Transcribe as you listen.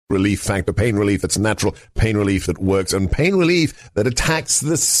Relief Factor. Pain relief that's natural, pain relief that works, and pain relief that attacks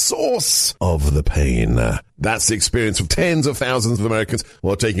the source of the pain. That's the experience of tens of thousands of Americans who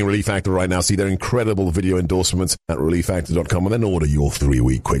are taking Relief Factor right now. See their incredible video endorsements at relieffactor.com and then order your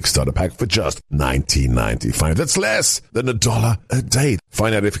 3-week quick starter pack for just $19.95. That's less than $1 a day.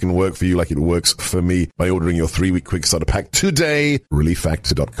 Find out if it can work for you like it works for me by ordering your 3-week quick starter pack today.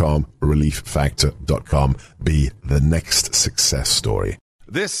 relieffactor.com, relieffactor.com. Be the next success story.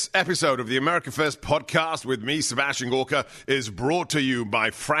 This episode of the America First podcast with me, Sebastian Gorka, is brought to you by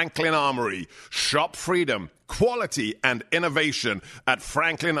Franklin Armory. Shop freedom, quality, and innovation at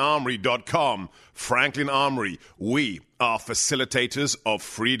franklinarmory.com. Franklin Armory, we are facilitators of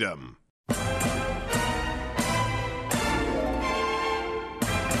freedom.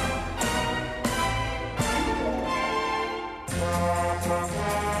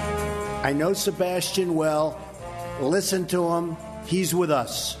 I know Sebastian well. Listen to him. He's with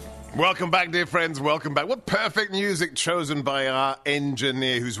us. Welcome back, dear friends. Welcome back. What perfect music chosen by our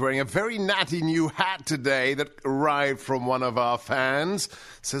engineer, who's wearing a very natty new hat today that arrived from one of our fans. It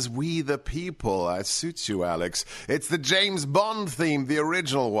says, "We the people." It suits you, Alex. It's the James Bond theme, the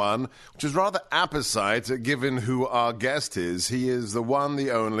original one, which is rather apposite given who our guest is. He is the one,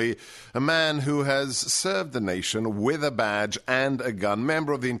 the only, a man who has served the nation with a badge and a gun,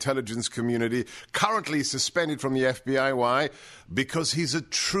 member of the intelligence community, currently suspended from the FBI. Why? Because he's a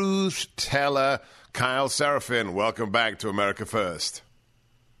truth teller. Kyle Seraphin, welcome back to America First.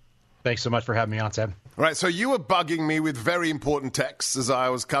 Thanks so much for having me on, Seb. Right, so you were bugging me with very important texts as I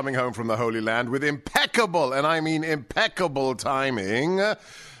was coming home from the Holy Land with impeccable, and I mean impeccable timing,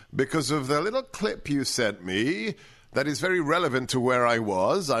 because of the little clip you sent me that is very relevant to where I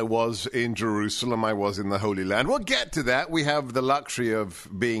was. I was in Jerusalem. I was in the Holy Land. We'll get to that. We have the luxury of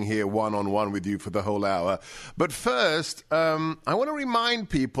being here one-on-one with you for the whole hour. But first, I want to remind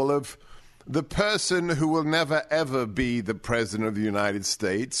people of the person who will never, ever be the President of the United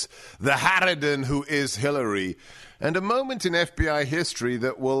States, the harridan who is Hillary, and a moment in FBI history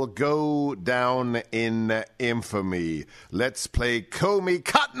that will go down in infamy. Let's play Comey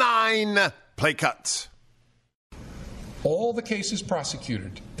Cut 9. Play cut. All the cases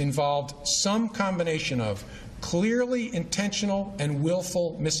prosecuted involved some combination of clearly intentional and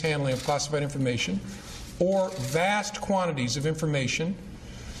willful mishandling of classified information or vast quantities of information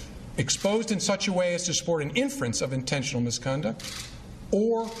exposed in such a way as to support an inference of intentional misconduct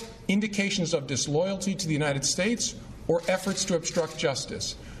or indications of disloyalty to the United States or efforts to obstruct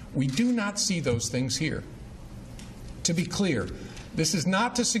justice. We do not see those things here. To be clear, this is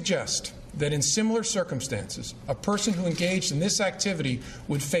not to suggest that in similar circumstances, a person who engaged in this activity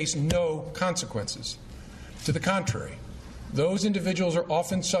would face no consequences. To the contrary, those individuals are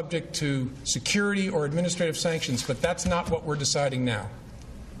often subject to security or administrative sanctions, but that's not what we're deciding now.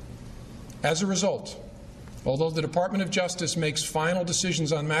 As a result, although the Department of Justice makes final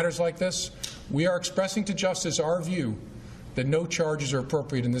decisions on matters like this, we are expressing to Justice our view that no charges are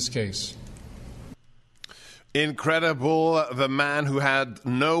appropriate in this case. Incredible. The man who had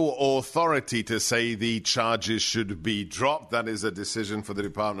no authority to say the charges should be dropped, that is a decision for the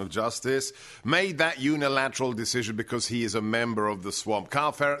Department of Justice, made that unilateral decision because he is a member of the swamp.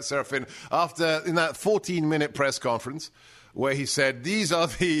 Kyle Seraphin, in that 14-minute press conference, where he said, these are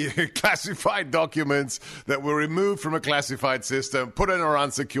the classified documents that were removed from a classified system, put on our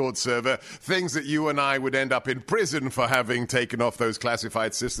unsecured server, things that you and I would end up in prison for having taken off those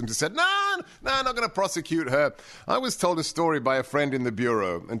classified systems. He said, no, I'm not going to prosecute her. I was told a story by a friend in the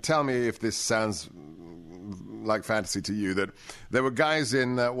Bureau, and tell me if this sounds like fantasy to you, that there were guys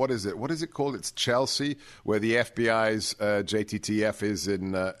in, what is it called? It's Chelsea, where the FBI's JTTF is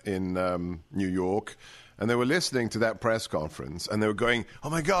in New York. And they were listening to that press conference, and they were going,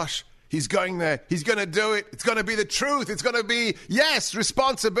 oh, my gosh, he's going there. He's going to do it. It's going to be the truth. It's going to be, yes,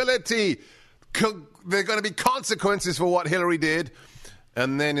 responsibility. There are going to be consequences for what Hillary did.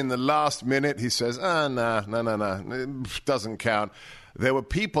 And then in the last minute, he says, no, it doesn't count. There were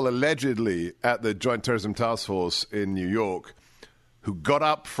people allegedly at the Joint Terrorism Task Force in New York who got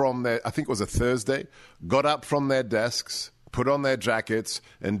up from their, I think it was a Thursday, got up from their desks, put on their jackets,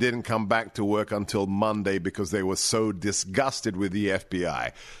 and didn't come back to work until Monday because they were so disgusted with the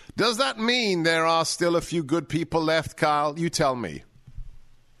FBI. Does that mean there are still a few good people left, Kyle? You tell me.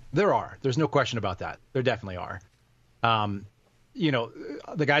 There are. There's no question about that. There definitely are.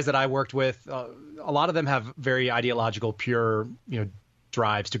 The guys that I worked with, a lot of them have very ideological, pure,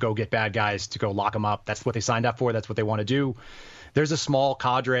 drives to go get bad guys, to go lock them up. That's what they signed up for. That's what they want to do. There's a small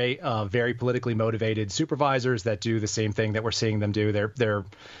cadre of very politically motivated supervisors that do the same thing that we're seeing them do. They're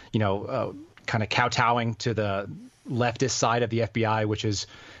kind of kowtowing to the leftist side of the FBI, which is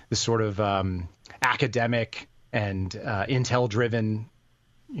sort of academic and intel-driven,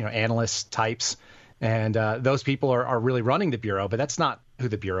 analyst types. And those people are really running the Bureau, but that's not who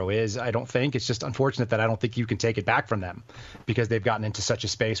the Bureau is, I don't think. It's just unfortunate that I don't think you can take it back from them because they've gotten into such a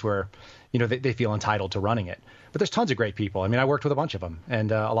space where, they feel entitled to running it. But there's tons of great people. I mean, I worked with a bunch of them,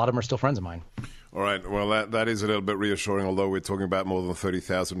 and a lot of them are still friends of mine. All right. Well, that is a little bit reassuring, although we're talking about more than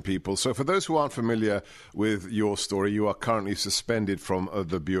 30,000 people. So for those who aren't familiar with your story, you are currently suspended from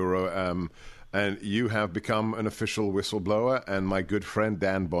the Bureau. And you have become an official whistleblower, and my good friend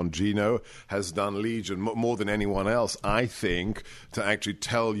Dan Bongino has done Legion more than anyone else, I think, to actually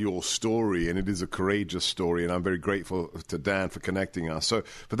tell your story, and it is a courageous story, and I'm very grateful to Dan for connecting us. So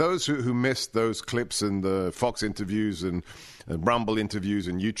for those who missed those clips and the Fox interviews and Rumble interviews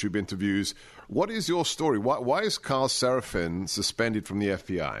and YouTube interviews, what is your story? Why is Carl Serafin suspended from the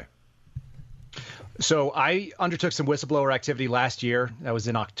FBI? So I undertook some whistleblower activity last year. That was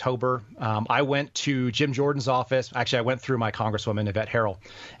in October. I went to Jim Jordan's office. Actually, I went through my Congresswoman, Yvette Harrell,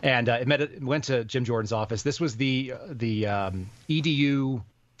 and went to Jim Jordan's office. This was the EDU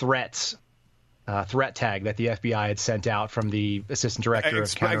threats threat tag that the FBI had sent out from the Assistant Director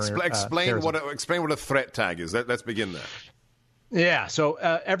of Counterterrorism. Explain what a threat tag is. Let's begin there. Yeah. So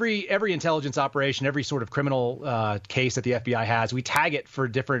every intelligence operation, every sort of criminal case that the FBI has, we tag it for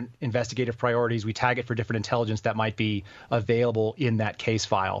different investigative priorities. We tag it for different intelligence that might be available in that case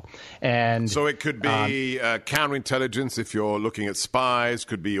file. And so it could be counterintelligence if you're looking at spies.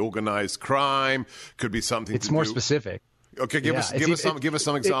 Could be organized crime. Could be something. It's more specific. Okay. Give us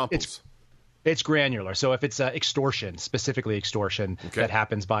some examples. It's granular. So if it's extortion, specifically extortion that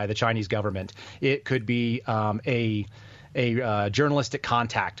happens by the Chinese government, it could be a journalistic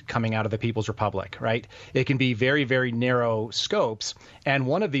contact coming out of the People's Republic, right? It can be very, very narrow scopes. And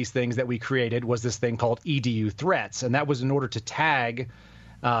one of these things that we created was this thing called EDU threats. And that was in order to tag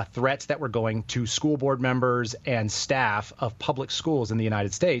threats that were going to school board members and staff of public schools in the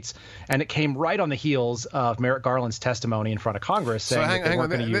United States. And it came right on the heels of Merrick Garland's testimony in front of Congress saying that they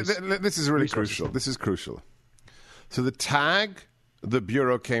weren't going to use This is really crucial. This is crucial. So the tag the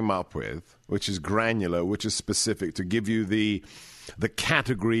Bureau came up with, which is granular, which is specific, to give you the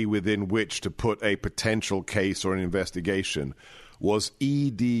category within which to put a potential case or an investigation, was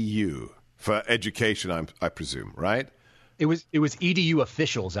EDU, for education, I presume, right? It was EDU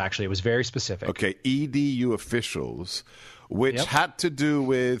officials, actually. It was very specific. Okay, EDU officials, which had to do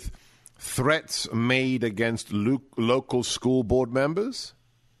with threats made against local school board members?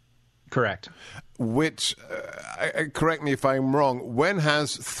 Correct. Which, correct me if I'm wrong, when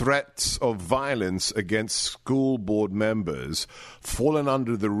has threats of violence against school board members fallen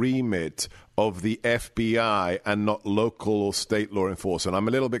under the remit of the FBI and not local or state law enforcement? I'm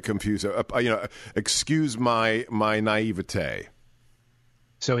a little bit confused. Excuse my naivete.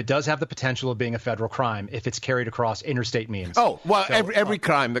 So it does have the potential of being a federal crime if it's carried across interstate means. Oh, well, so, every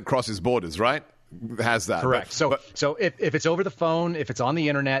crime that crosses borders, right? Has that. Correct. So if it's over the phone, if it's on the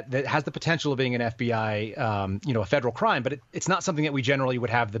internet, that has the potential of being an FBI, a federal crime, but it's not something that we generally would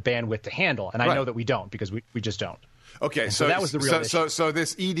have the bandwidth to handle. And I know that we don't because we just don't. Okay, so that was the real issue. So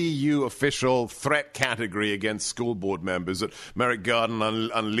this EDU official threat category against school board members that Merrick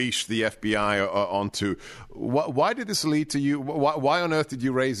Garland unleashed the FBI onto, why did this lead to you? Why on earth did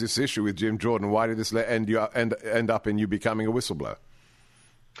you raise this issue with Jim Jordan? Why did this end up in you becoming a whistleblower?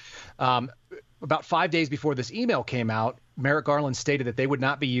 About 5 days before this email came out, Merrick Garland stated that they would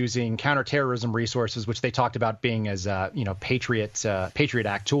not be using counterterrorism resources, which they talked about being as Patriot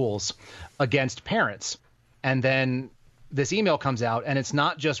Act tools, against parents. And then this email comes out, and it's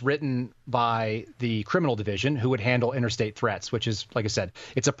not just written by the criminal division who would handle interstate threats, which is, like I said,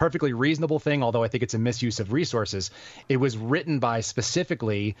 it's a perfectly reasonable thing, although I think it's a misuse of resources. It was written by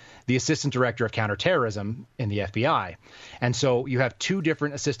specifically the Assistant Director of Counterterrorism in the FBI. And so you have two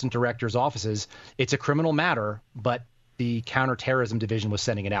different assistant directors' offices. It's a criminal matter, but the counterterrorism division was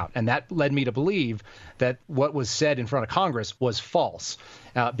sending it out. And that led me to believe that what was said in front of Congress was false.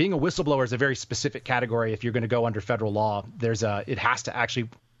 Being a whistleblower is a very specific category. If you're going to go under federal law, it has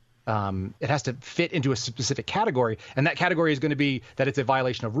to fit into a specific category. And that category is going to be that it's a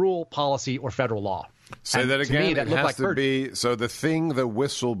violation of rule, policy, or federal law. Say that again. Me, that it has to be, so the thing the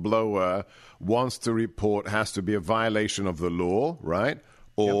whistleblower wants to report has to be a violation of the law, right?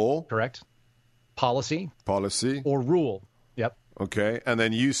 Or correct. Policy or rule. Yep. Okay. And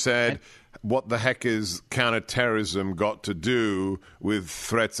then you said, what the heck is counterterrorism got to do with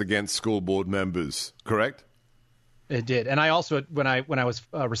threats against school board members? Correct? It did. And I also, when I was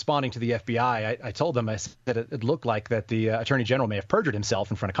responding to the FBI, I told them, I said it looked like that the Attorney General may have perjured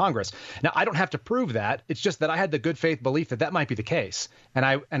himself in front of Congress. Now, I don't have to prove that. It's just that I had the good faith belief that might be the case. And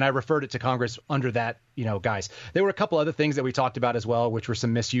I referred it to Congress under that, guise. There were a couple other things that we talked about as well, which were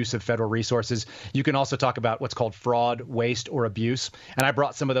some misuse of federal resources. You can also talk about what's called fraud, waste, or abuse. And I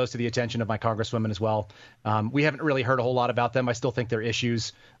brought some of those to the attention of my congresswomen as well. We haven't really heard a whole lot about them. I still think they're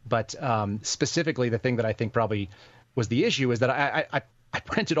issues. But specifically, the thing that I think probably was the issue is that I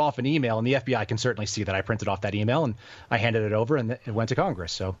printed off an email, and the FBI can certainly see that I printed off that email, and I handed it over, and it went to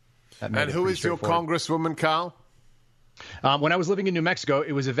Congress. So, and who is your congresswoman, Carl? When I was living in New Mexico,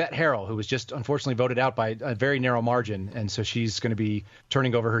 it was Yvette Harrell, who was just unfortunately voted out by a very narrow margin, and so she's going to be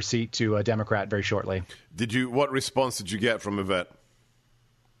turning over her seat to a Democrat very shortly. What response did you get from Yvette?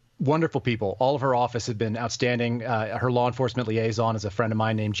 Wonderful people. All of her office had been outstanding. Her law enforcement liaison is a friend of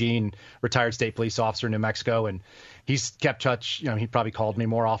mine named Gene, retired state police officer in New Mexico, and he's kept touch. He probably called me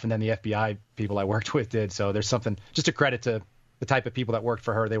more often than the FBI people I worked with did. So there's something, just a credit to the type of people that worked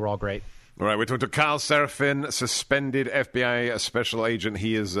for her. They were all great. All right, we're talking to Carl Seraphin, suspended FBI special agent.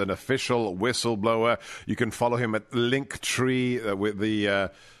 He is an official whistleblower. You can follow him at Linktree with the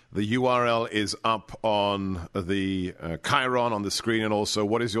URL is up on the Chiron on the screen, and also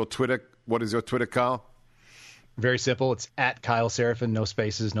what is your Twitter? What is your Twitter, Carl? Very simple. It's at Kyle Seraphin, no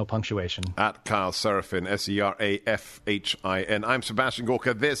spaces, no punctuation. At Kyle Seraphin, Serafhin. I'm Sebastian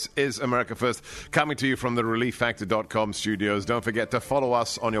Gorka. This is America First, coming to you from the ReliefFactor.com studios. Don't forget to follow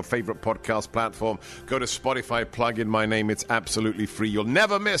us on your favorite podcast platform. Go to Spotify, plug in my name. It's absolutely free. You'll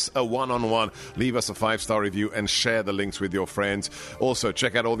never miss a one-on-one. Leave us a 5-star review and share the links with your friends. Also,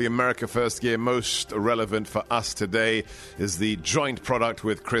 check out all the America First gear. Most relevant for us today is the joint product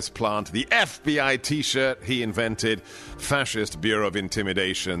with Chris Plant, the FBI t-shirt he invented. Fascist Bureau of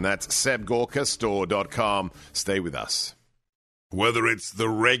Intimidation. That's SebGorkaStore.com. Stay with us. Whether it's the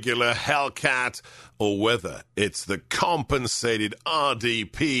regular Hellcat or whether it's the compensated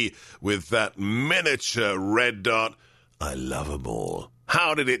RDP with that miniature red dot, I love them all.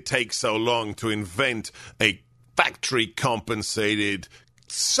 How did it take so long to invent a factory-compensated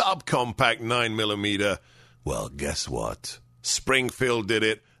subcompact 9mm? Well, guess what? Springfield did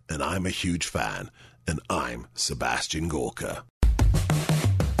it, and I'm a huge fan. And I'm Sebastian Gorka.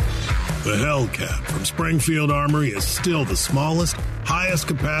 The Hellcat from Springfield Armory is still the smallest, highest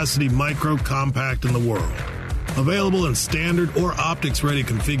capacity micro compact in the world. Available in standard or optics-ready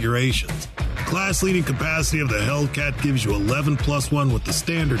configurations. Class-leading capacity of the Hellcat gives you 11+1 with the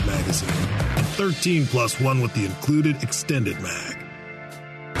standard magazine and 13+1 with the included extended mag.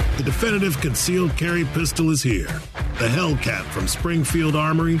 The definitive concealed carry pistol is here. The Hellcat from Springfield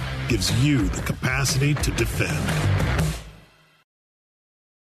Armory gives you the capacity to defend.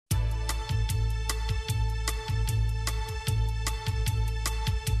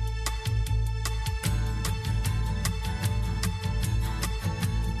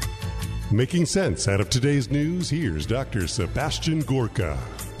 Making sense out of today's news, here's Dr. Sebastian Gorka.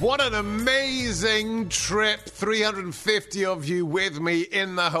 What an amazing trip. 350 of you with me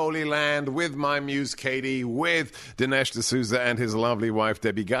in the Holy Land, with my muse Katie, with Dinesh D'Souza and his lovely wife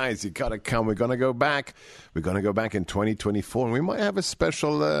Debbie. Guys, you got to come. We're going to go back. We're going to go back in 2024, and we might have a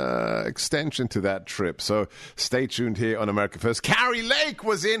special extension to that trip. So stay tuned here on America First. Carrie Lake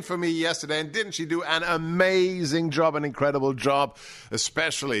was in for me yesterday, and didn't she do an amazing job, an incredible job,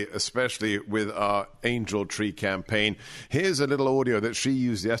 especially with our Angel Tree campaign. Here's a little audio that she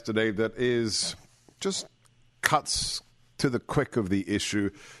used yesterday that is just cuts to the quick of the issue.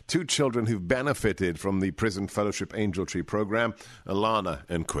 2 children who've benefited from the Prison Fellowship Angel Tree program, Alana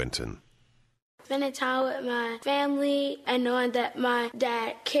and Quentin. Spending time with my family and knowing that my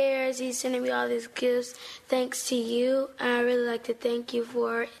dad cares. He's sending me all these gifts thanks to you, and I really like to thank you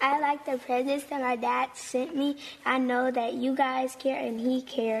for it. I like the presents that my dad sent me. I know that you guys care and he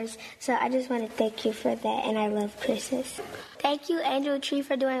cares, so I just want to thank you for that, and I love Christmas. Thank you, Angel Tree,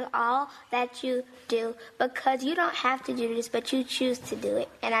 for doing all that you do, because you don't have to do this, but you choose to do it,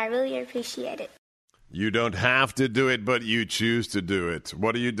 and I really appreciate it. You don't have to do it, but you choose to do it.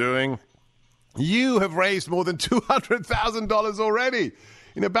 What are you doing? You have raised more than $200,000 already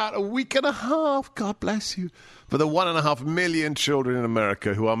in about a week and a half. God bless you. For the 1.5 million children in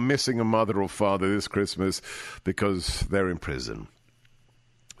America who are missing a mother or father this Christmas because they're in prison.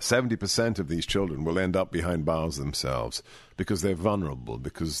 70% of these children will end up behind bars themselves because they're vulnerable,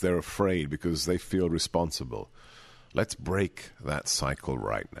 because they're afraid, because they feel responsible. Let's break that cycle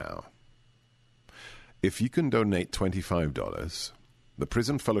right now. If you can donate $25, the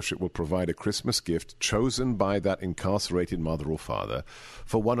Prison Fellowship will provide a Christmas gift chosen by that incarcerated mother or father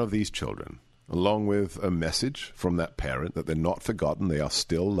for one of these children. along with a message from that parent that they're not forgotten, they are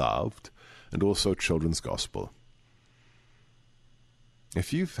still loved, and also children's gospel.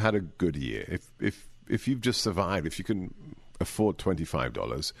 If you've had a good year, if you've just survived, if you can afford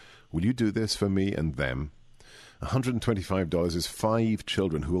 $25, will you do this for me and them? $125 is 5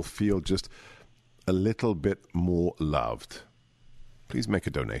 children who will feel just a little bit more loved. Please make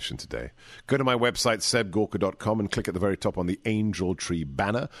a donation today. Go to my website, sebgorka.com, and click at the very top on the Angel Tree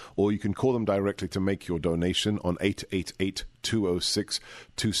banner, or you can call them directly to make your donation on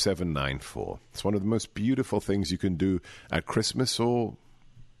 888-206-2794. It's one of the most beautiful things you can do at Christmas or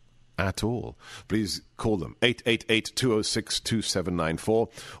at all. Please call them 888-206-2794,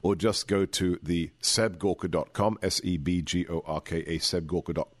 or just go to the sebgorka.com, SEBGORKA,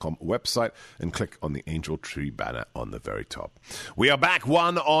 sebgorka.com website, and click on the Angel Tree banner on the very top. We are back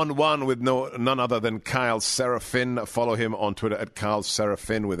one-on-one with none other than Kyle Seraphin. Follow him on Twitter at Kyle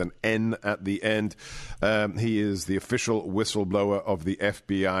Seraphin with an N at the end. He is the official whistleblower of the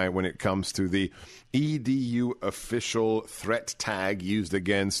FBI when it comes to the EDU official threat tag used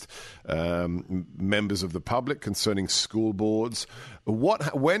against members of the public concerning school boards.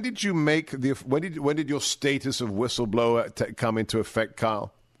 When did you make when did your status of whistleblower come into effect,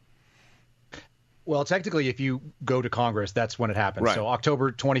 Kyle? Well, technically, if you go to Congress, that's when it happened. Right. So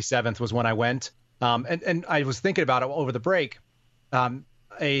October 27th was when I went. And I was thinking about it over the break.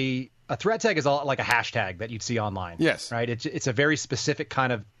 A threat tag is like a hashtag that you'd see online. Yes. Right. It's a very specific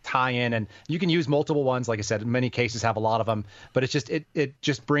kind of tie-in, and you can use multiple ones. Like I said, in many cases have a lot of them, but it's just it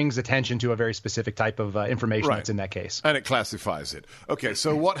just brings attention to a very specific type of information that's in that case. And it classifies it. Okay.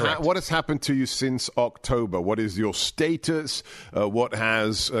 So what has happened to you since October? What is your status? What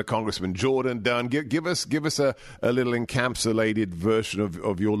has Congressman Jordan done? Give us a little encapsulated version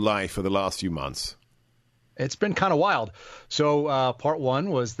of your life for the last few months. It's been kind of wild. So part one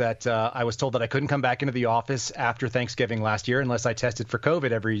was that I was told that I couldn't come back into the office after Thanksgiving last year unless I tested for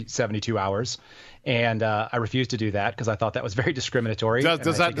COVID every 72 hours. And I refused to do that because I thought that was very discriminatory.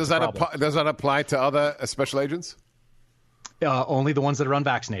 Does that apply to other special agents? Only the ones that are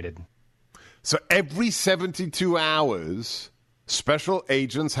unvaccinated. So every 72 hours, special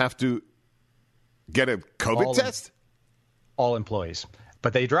agents have to get a COVID test? All employees.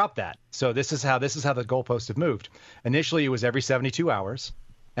 But they dropped that. So this is how the goalposts have moved. Initially, it was every 72 hours.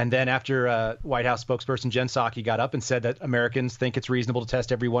 And then after White House spokesperson Jen Psaki got up and said that Americans think it's reasonable to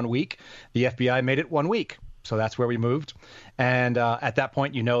test every 1 week, the FBI made it 1 week. So that's where we moved. And at that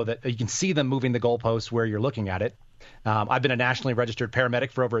point, you know that you can see them moving the goalposts where you're looking at it. I've been a nationally registered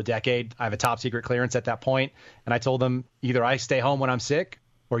paramedic for over a decade. I have a top secret clearance at that point. And I told them either I stay home when I'm sick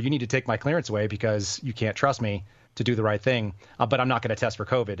or you need to take my clearance away because you can't trust me to do the right thing. But I'm not going to test for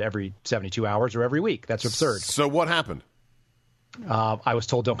COVID every 72 hours or every week. That's absurd. So what happened? I was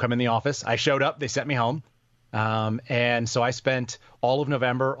told don't come in the office. I showed up. They sent me home. And so I spent all of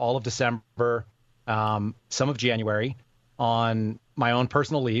November, all of December, some of January on my own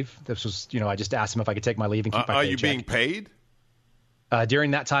personal leave. This was, I just asked them if I could take my leave and keep my paycheck. Are you being paid?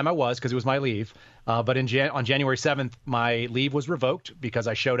 During that time I was, because it was my leave. But on January 7th, my leave was revoked because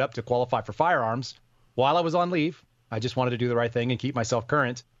I showed up to qualify for firearms while I was on leave. I just wanted to do the right thing and keep myself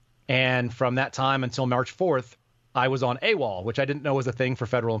current. And from that time until March 4th, I was on AWOL, which I didn't know was a thing for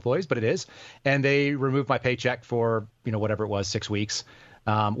federal employees, but it is. And they removed my paycheck for, whatever it was, 6 weeks.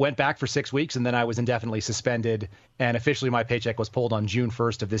 Went back for 6 weeks, and then I was indefinitely suspended. And officially my paycheck was pulled on June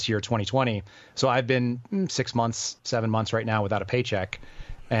 1st of this year, 2020. So I've been 6 months, 7 months right now without a paycheck.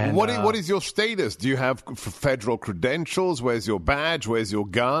 And what is your status? Do you have federal credentials? Where's your badge? Where's your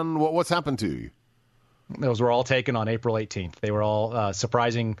gun? What's happened to you? Those were all taken on April 18th. They were all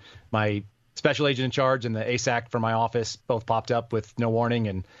surprising. My special agent in charge and the ASAC from my office both popped up with no warning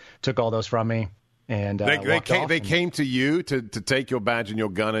and took all those from me. And they came to you to take your badge and your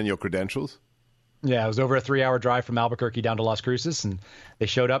gun and your credentials? Yeah, it was over a 3-hour drive from Albuquerque down to Las Cruces, and they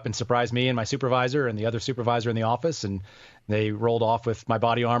showed up and surprised me and my supervisor and the other supervisor in the office, and they rolled off with my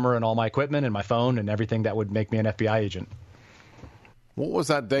body armor and all my equipment and my phone and everything that would make me an FBI agent. What was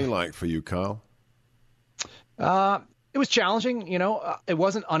that day like for you, Kyle? It was challenging, it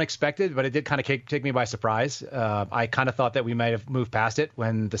wasn't unexpected, but it did kind of take me by surprise. I kind of thought that we might have moved past it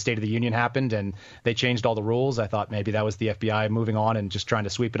when the State of the Union happened and they changed all the rules. I thought maybe that was the FBI moving on and just trying to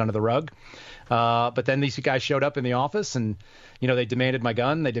sweep it under the rug. But then these guys showed up in the office and, they demanded my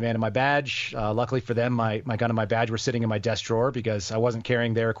gun. They demanded my badge. Luckily for them, my gun and my badge were sitting in my desk drawer because I wasn't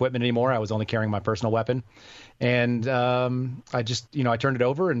carrying their equipment anymore. I was only carrying my personal weapon. And I just, I turned it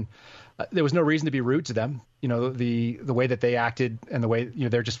over and there was no reason to be rude to them. The way that they acted and the way,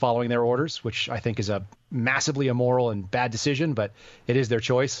 they're just following their orders, which I think is a massively immoral and bad decision, but it is their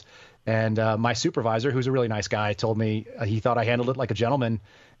choice. And my supervisor, who's a really nice guy, told me he thought I handled it like a gentleman.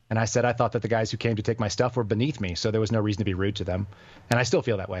 And I said I thought that the guys who came to take my stuff were beneath me, so there was no reason to be rude to them. And I still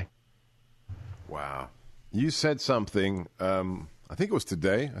feel that way. Wow. You said something, I think it was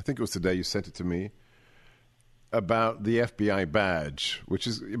today you sent it to me, about the FBI badge, which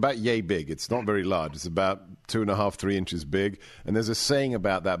is about yay big. It's not very large. It's about 2.5, 3 inches big. And there's a saying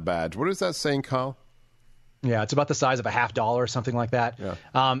about that badge. What is that saying, Carl? Yeah, it's about the size of a $50 or something like that. Yeah.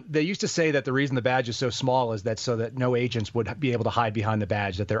 They used to say that the reason the badge is so small is that so that no agents would be able to hide behind the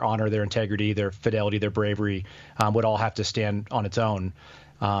badge, that their honor, their integrity, their fidelity, their bravery would all have to stand on its own.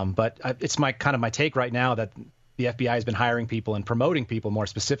 But it's my take right now that the FBI has been hiring people and promoting people more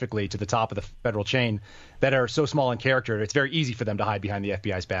specifically to the top of the federal chain that are so small in character. It's very easy for them to hide behind the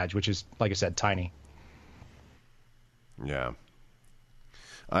FBI's badge, which is, like I said, tiny. Yeah.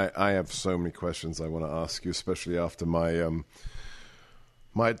 I have so many questions I want to ask you, especially after my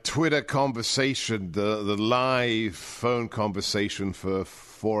my Twitter conversation, the live phone conversation for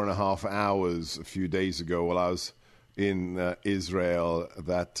 4.5 hours a few days ago while I was in Israel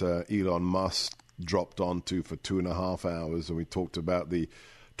that Elon Musk dropped onto for 2.5 hours, and we talked about the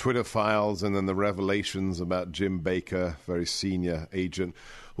Twitter files and then the revelations about Jim Baker, very senior agent.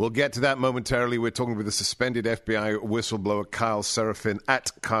 We'll get to that momentarily. We're talking with the suspended FBI whistleblower Kyle Seraphin, at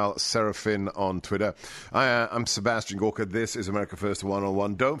Kyle Seraphin on Twitter. I'm Sebastian Gorka. This is America First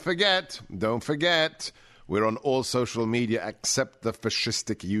 101. Don't forget, we're on all social media except the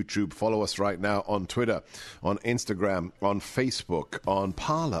fascistic YouTube. Follow us right now on Twitter, on Instagram, on Facebook, on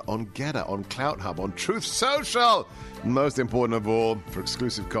Parler, on Getter, on CloutHub, on Truth Social. Most important of all, for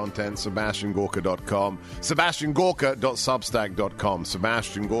exclusive content, SebastianGorka.com, SebastianGorka.substack.com,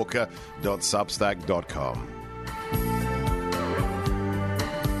 SebastianGorka.substack.com.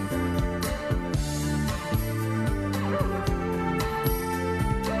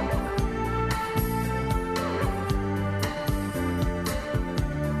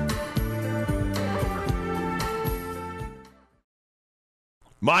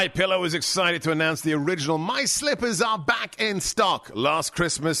 MyPillow is excited to announce the original My Slippers are back in stock. Last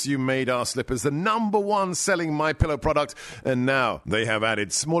Christmas, you made our slippers the #1 selling MyPillow product, and now they have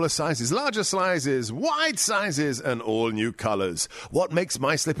added smaller sizes, larger sizes, wide sizes, and all new colors. What makes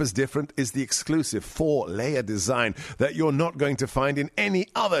My Slippers different is the exclusive 4-layer design that you're not going to find in any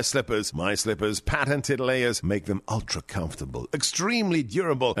other slippers. My Slippers' patented layers make them ultra comfortable, extremely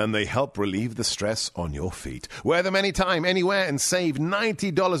durable, and they help relieve the stress on your feet. Wear them anytime, anywhere, and save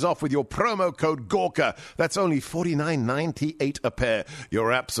 $90 off with your promo code Gorka. That's only $49.98 a pair.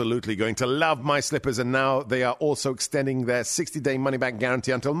 You're absolutely going to love My Slippers, and now they are also extending their 60-day money-back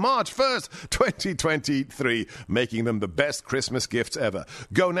guarantee until March 1st, 2023, making them the best Christmas gifts ever.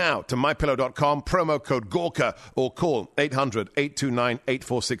 Go now to MyPillow.com, promo code Gorka, or call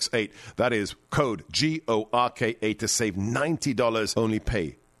 800-829-8468. That is code GORKA to save $90. Only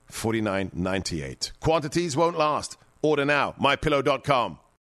pay $49.98. Quantities won't last. Order now, MyPillow.com.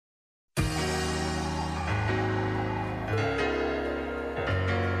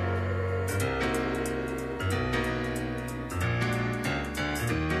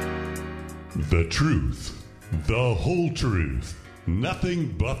 The truth, the whole truth,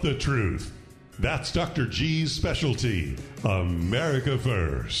 nothing but the truth. That's Dr. G's specialty, America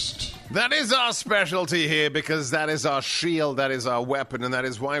First. That is our specialty here, because that is our shield, that is our weapon, and that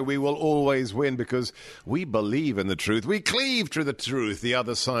is why we will always win, because we believe in the truth. We cleave to the truth. The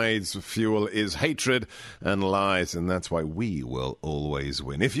other side's fuel is hatred and lies, and that's why we will always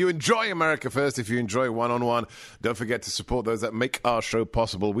win. If you enjoy America First, if you enjoy One-on-One, don't forget to support those that make our show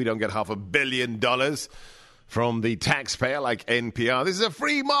possible. We don't get $500 million from the taxpayer like NPR. This is a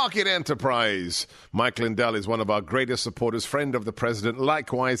free market enterprise. Mike Lindell is one of our greatest supporters, friend of the president,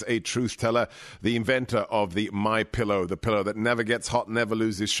 likewise a truth teller, the inventor of the MyPillow, the pillow that never gets hot, never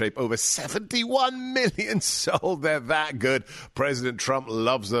loses shape. Over 71 million sold. They're that good. President Trump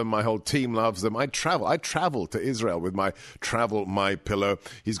loves them. My whole team loves them. I travel to Israel with my travel MyPillow.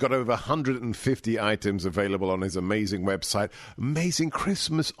 He's got over 150 items available on his amazing website. Amazing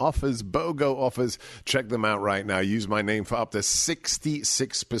Christmas offers, BOGO offers. Check them out right now. Use my name for up to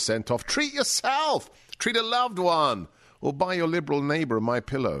 66% off. Treat yourself. Treat a loved one. Or buy your liberal neighbor a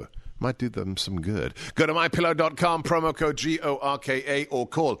MyPillow. Might do them some good. Go to MyPillow.com, promo code GORKA, or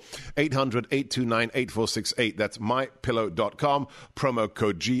call 800-829-8468. That's MyPillow.com, promo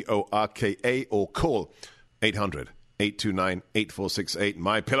code GORKA, or call 800 829-8468,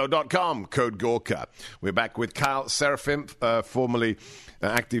 mypillow.com, code Gorka. We're back with Kyle Seraphin, formerly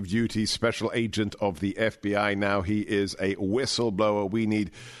active duty special agent of the FBI. Now he is a whistleblower. We need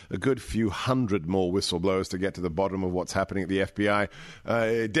a good few hundred more whistleblowers to get to the bottom of what's happening at the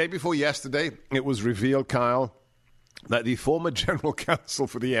FBI. Day before yesterday, it was revealed, Kyle, that the former general counsel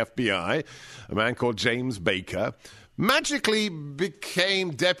for the FBI, a man called James Baker, magically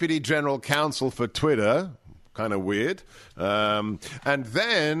became deputy general counsel for Twitter. Kind of weird. And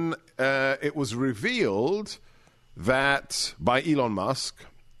then it was revealed that by Elon Musk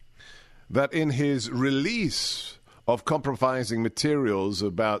that in his release of compromising materials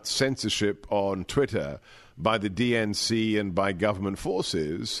about censorship on Twitter by the DNC and by government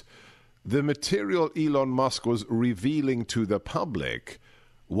forces, the material Elon Musk was revealing to the public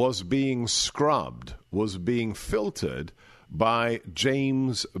was being scrubbed, was being filtered by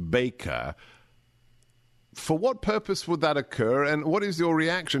James Baker. For what purpose would that occur, and what is your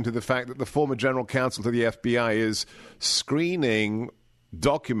reaction to the fact that the former general counsel to the FBI is screening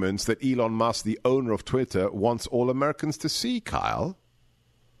documents that Elon Musk, the owner of Twitter, wants all Americans to see, Kyle?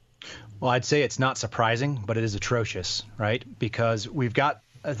 Well, I'd say it's not surprising, but it is atrocious, right? Because we've got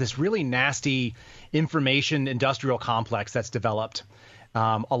this really nasty information industrial complex that's developed.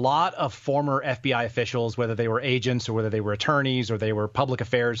 A lot of former FBI officials, whether they were agents or whether they were attorneys or they were public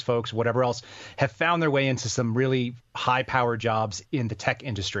affairs folks, whatever else, have found their way into some really high-powered jobs in the tech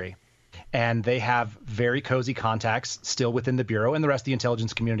industry. And they have very cozy contacts still within the Bureau and the rest of the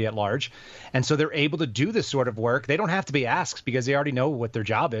intelligence community at large. And so they're able to do this sort of work. They don't have to be asked because they already know what their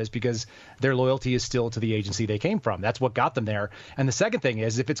job is, because their loyalty is still to the agency they came from. That's what got them there. And the second thing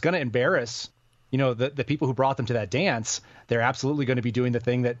is, if it's going to embarrass the people who brought them to that dance, they're absolutely going to be doing the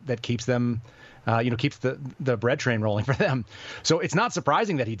thing that keeps them, keeps the bread train rolling for them. So it's not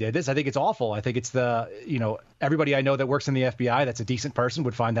surprising that he did this. I think it's awful. I think it's everybody I know that works in the FBI that's a decent person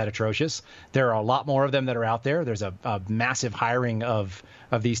would find that atrocious. There are a lot more of them that are out there. There's a massive hiring of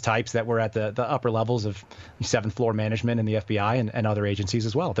these types that were at the upper levels of 7th floor management in the FBI and other agencies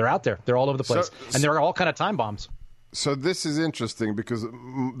as well. They're out there. They're all over the place. And they're all kind of time bombs. So this is interesting because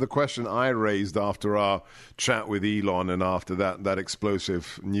the question I raised after our chat with Elon and after that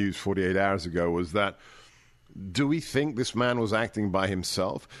explosive news 48 hours ago was that, do we think this man was acting by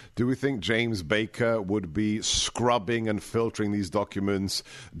himself? Do we think James Baker would be scrubbing and filtering these documents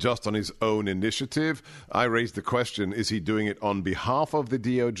just on his own initiative? I raised the question, is he doing it on behalf of the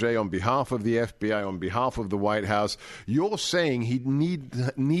DOJ, on behalf of the FBI, on behalf of the White House? You're saying he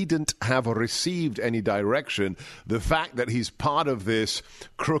needn't have received any direction. The fact that he's part of this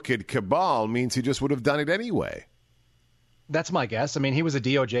crooked cabal means he just would have done it anyway. That's my guess. I mean, he was a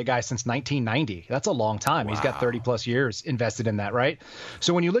DOJ guy since 1990. That's a long time. Wow. He's got 30 plus years invested in that, right?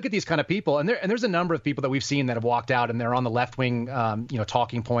 So when you look at these kind of people, and there's a number of people that we've seen that have walked out and they're on the left wing,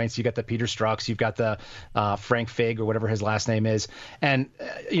 talking points. You got the Peter Strzok's, you've got the Frank Fig or whatever his last name is. And,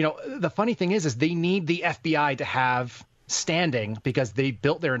 the funny thing is they need the FBI to have standing because they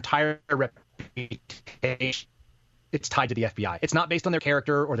built their entire reputation. It's tied to the FBI. It's not based on their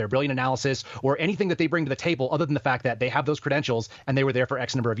character or their brilliant analysis or anything that they bring to the table other than the fact that they have those credentials and they were there for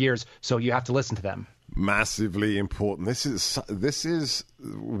X number of years. So you have to listen to them. Massively important. This is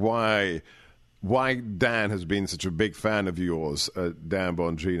why Dan has been such a big fan of yours, Dan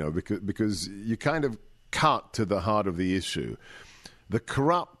Bongino, because you kind of cut to the heart of the issue. The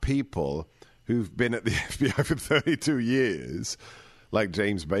corrupt people who've been at the FBI for 32 years, like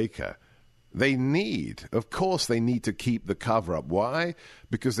James Baker, they need to keep the cover up. Why?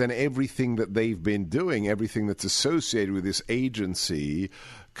 Because then everything that they've been doing, everything that's associated with this agency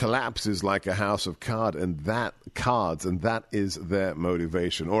collapses like a house of cards, and that is their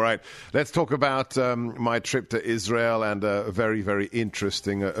motivation. All right, let's talk about my trip to Israel and a very, very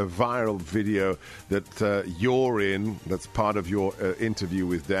interesting, a viral video that you're in, that's part of your interview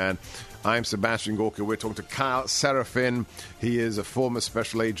with Dan. I'm Sebastian Gorka. We're talking to Kyle Seraphin. He is a former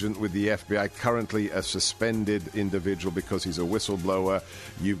special agent with the FBI, currently a suspended individual because he's a whistleblower.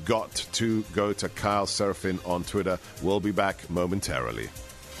 You've got to go to Kyle Seraphin on Twitter. We'll be back momentarily.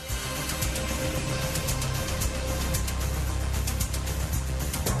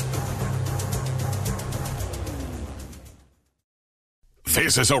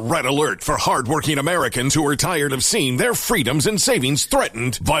 This is a red alert for hardworking Americans who are tired of seeing their freedoms and savings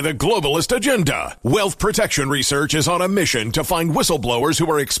threatened by the globalist agenda. Wealth Protection Research is on a mission to find whistleblowers who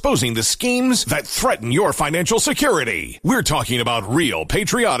are exposing the schemes that threaten your financial security. We're talking about real,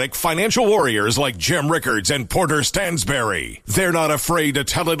 patriotic financial warriors like Jim Rickards and Porter Stansberry. They're not afraid to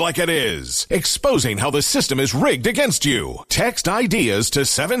tell it like it is, exposing how the system is rigged against you. Text IDEAS to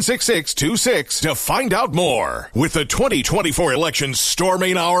 76626 to find out more. With the 2024 election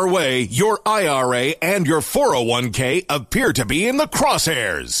storming our way, your IRA and your 401k appear to be in the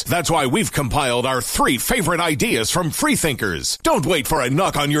crosshairs. That's why we've compiled our 3 favorite ideas from freethinkers. Don't wait for a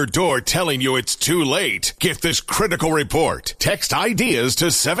knock on your door telling you it's too late. Get this critical report. Text IDEAS to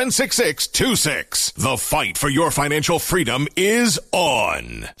 76626. The fight for your financial freedom is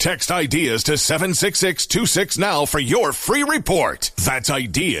on. Text IDEAS to 76626 now for your free report. That's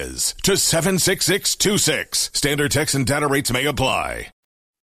IDEAS to 76626. Standard text and data rates may apply.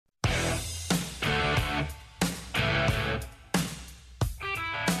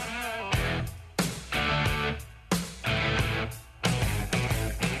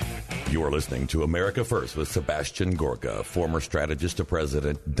 You're listening to America First with Sebastian Gorka, former strategist to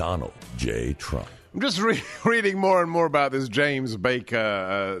President Donald J. Trump. I'm just reading more and more about this James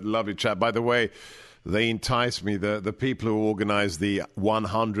Baker, lovely chap. By the way, they entice me, the people who organized the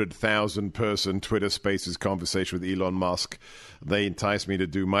 100,000 person Twitter Spaces conversation with Elon Musk. They entice me to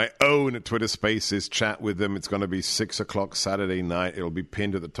do my own Twitter Spaces chat with them. It's going to be 6 o'clock Saturday night. It'll be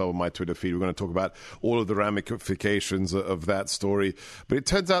pinned at the top of my Twitter feed. We're going to talk about all of the ramifications of that story. But it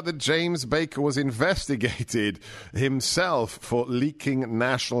turns out that James Baker was investigated himself for leaking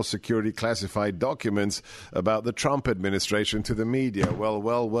national security classified documents about the Trump administration to the media.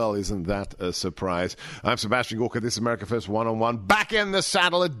 Well, isn't that a surprise? I'm Sebastian Gorka. This is America First One-on-One. Back in the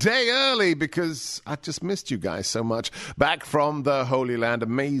saddle a day early because I just missed you guys so much. Back from the Holy Land.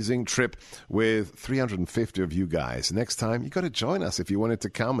 Amazing trip with 350 of you guys. Next time, you got to join us if you wanted to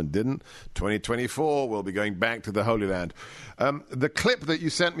come and didn't. 2024, we'll be going back to the Holy Land. The clip that you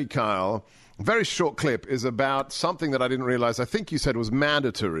sent me, Kyle, very short clip, is about something that I didn't realize. I think you said was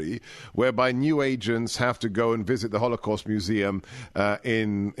mandatory, whereby new agents have to go and visit the Holocaust Museum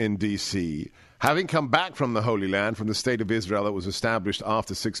in D.C. Having come back from the Holy Land, from the State of Israel that was established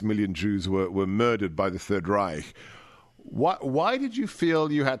after 6 million Jews were murdered by the Third Reich, why did you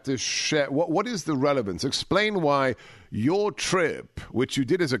feel you had to share? What is the relevance? Explain why your trip, which you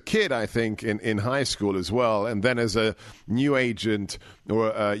did as a kid, I think, in high school as well, and then as a new agent,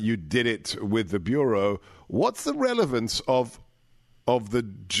 or you did it with the Bureau. What's the relevance of the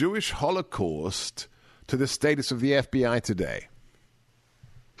Jewish Holocaust to the status of the FBI today?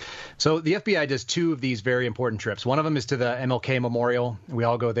 So the FBI does 2 of these very important trips. One of them is to the MLK Memorial. We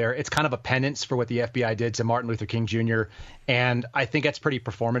all go there. It's kind of a penance for what the FBI did to Martin Luther King Jr. And I think that's pretty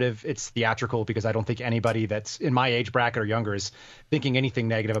performative. It's theatrical because I don't think anybody that's in my age bracket or younger is thinking anything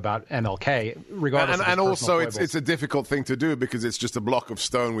negative about MLK, regardless of his personal also, foibles. it's a difficult thing to do because it's just a block of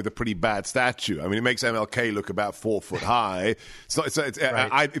stone with a pretty bad statue. I mean, it makes MLK look about 4 foot high.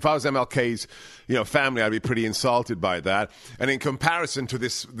 Right. If I was MLK's family, I'd be pretty insulted by that. And in comparison to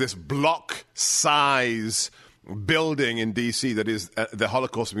this block size building in D.C. that is the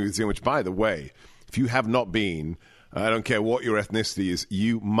Holocaust Museum, which, by the way, if you have not been, I don't care what your ethnicity is,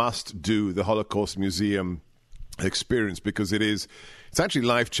 you must do the Holocaust Museum experience because it's actually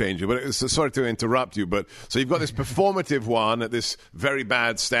life-changing. But sorry to interrupt you, but so you've got this performative one at this very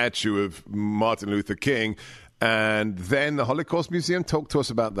bad statue of Martin Luther King, and then the Holocaust Museum. Talk to us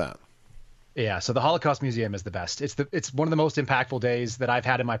about that. Yeah, so the Holocaust Museum is the best. It's one of the most impactful days that I've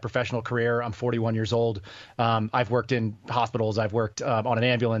had in my professional career. I'm 41 years old. I've worked in hospitals. I've worked on an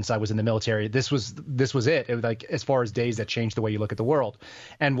ambulance. I was in the military. This was it. It was like as far as days that changed the way you look at the world.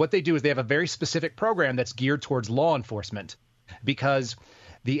 And what they do is they have a very specific program that's geared towards law enforcement, because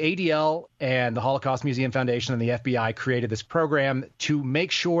the ADL and the Holocaust Museum Foundation and the FBI created this program to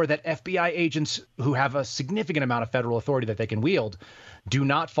make sure that FBI agents who have a significant amount of federal authority that they can wield do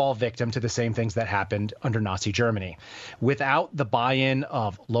not fall victim to the same things that happened under Nazi Germany. Without the buy-in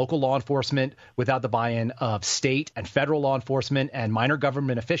of local law enforcement, without the buy-in of state and federal law enforcement and minor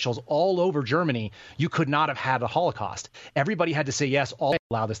government officials all over Germany, you could not have had a Holocaust. Everybody had to say yes, all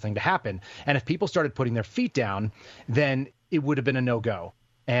allow this thing to happen. And if people started putting their feet down, then it would have been a no-go.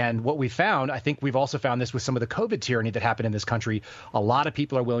 And what we found, I think we've also found this with some of the COVID tyranny that happened in this country, a lot of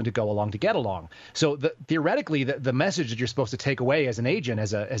people are willing to go along to get along. So theoretically, the message that you're supposed to take away as an agent,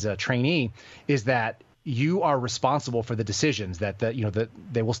 as a trainee, is that you are responsible for the decisions, that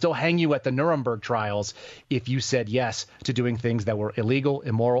they will still hang you at the Nuremberg trials if you said yes to doing things that were illegal,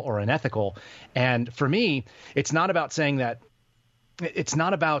 immoral, or unethical. And for me, it's not about saying that it's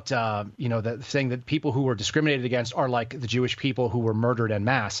not about, saying that people who were discriminated against are like the Jewish people who were murdered en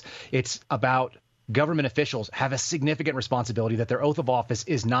masse. It's about government officials have a significant responsibility that their oath of office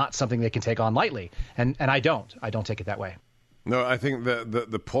is not something they can take on lightly. And I don't take it that way. No, I think that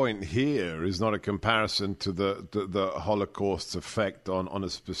the point here is not a comparison to the Holocaust's effect on a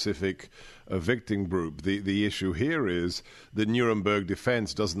specific victim group. The issue here is the Nuremberg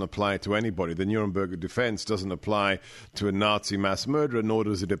defense doesn't apply to anybody. The Nuremberg defense doesn't apply to a Nazi mass murderer, nor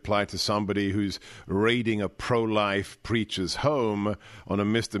does it apply to somebody who's raiding a pro-life preacher's home on a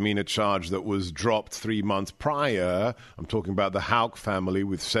misdemeanor charge that was dropped 3 months prior. I'm talking about the Hauk family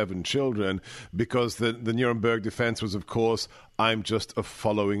with 7 children, because the Nuremberg defense was, of course, I'm just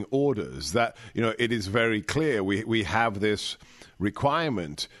following orders. That, it is very clear. We have this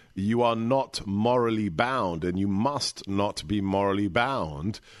requirement. You are not morally bound, and you must not be morally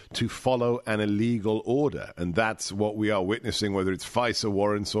bound to follow an illegal order. And that's what we are witnessing, whether it's FISA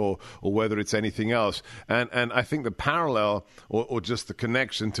warrants or whether it's anything else. And I think the parallel or just the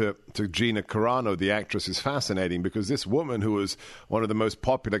connection to Gina Carano, the actress, is fascinating, because this woman, who was one of the most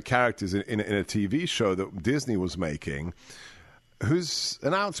popular characters in a TV show that Disney was making, who's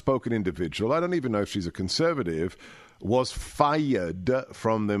an outspoken individual, I don't even know if she's a conservative, was fired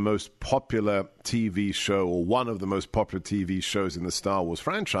from the most popular TV show, or one of the most popular TV shows in the Star Wars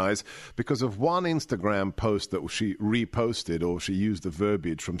franchise, because of one Instagram post that she reposted, or she used the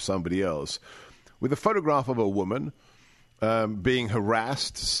verbiage from somebody else, with a photograph of a woman being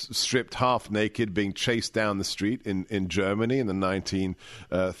harassed, stripped half naked, being chased down the street in Germany in the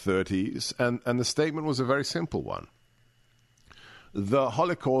 1930s. And the statement was a very simple one. The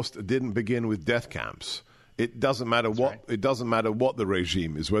Holocaust didn't begin with death camps. It doesn't matter It doesn't matter what the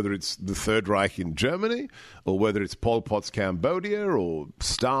regime is, whether it's the Third Reich in Germany, or whether it's Pol Pot's Cambodia, or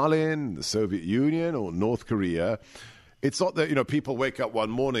Stalin, the Soviet Union, or North Korea. It's not that people wake up one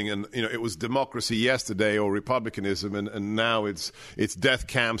morning and it was democracy yesterday, or republicanism, and now it's death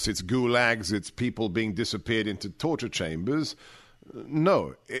camps, it's gulags, it's people being disappeared into torture chambers.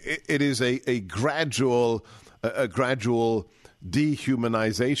 No, it is a gradual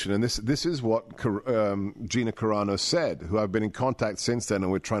dehumanization, and this is what Gina Carano said, who I've been in contact since then,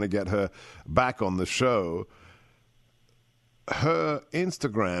 and we're trying to get her back on the show. Her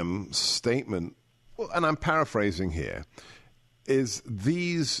Instagram statement, and I'm paraphrasing here, is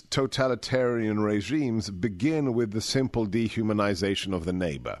these totalitarian regimes begin with the simple dehumanization of the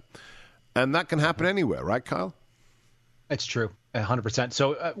neighbor. And that can happen anywhere, right, Kyle? It's true. 100%.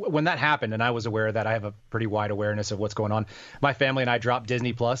 So when that happened, and I was aware of that, I have a pretty wide awareness of what's going on. My family and I dropped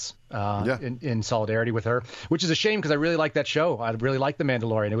Disney Plus in solidarity with her, which is a shame, because I really like that show. I really liked The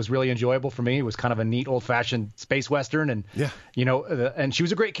Mandalorian. It was really enjoyable for me. It was kind of a neat old-fashioned space western, and and she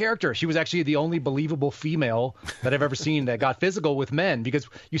was a great character. She was actually the only believable female that I've ever seen that got physical with men, because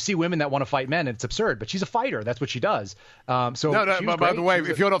you see women that want to fight men, and it's absurd, but she's a fighter. That's what she does. But by the way,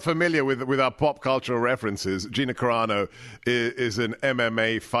 if you're not familiar with our pop cultural references, Gina Carano is an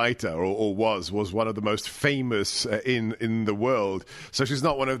MMA fighter, or was one of the most famous in the world. So she's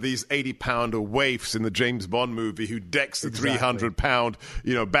not one of these 80-pounder waifs in the James Bond movie who decks the 300-pound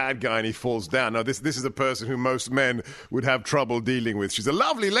bad guy and he falls down. Now this is a person who most men would have trouble dealing with. She's a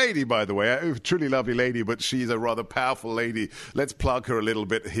lovely lady, by the way, a truly lovely lady, but she's a rather powerful lady. Let's plug her a little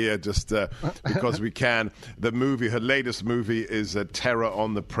bit here, just because we can. Her latest movie is Terror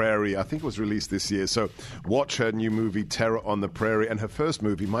on the Prairie. I think it was released this year. So watch her new movie, Terror on the Prairie, and her first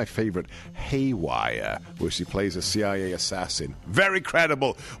movie, my favorite, Haywire, where she plays a CIA assassin. Very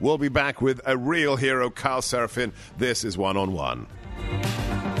credible. We'll be back with a real hero, Kyle Seraphin. This is One on One.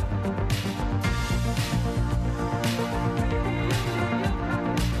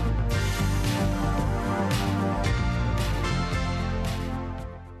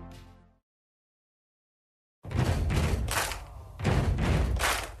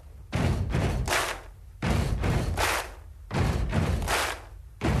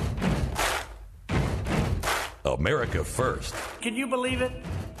 America First. Can you believe it?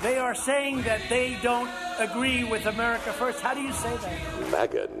 They are saying that they don't agree with America First. How do you say that?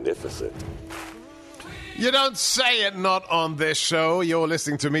 Magnificent. You don't say it, not on this show. You're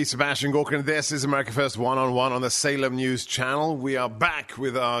listening to me, Sebastian Gorka, and this is America First One-on-One on the Salem News Channel. We are back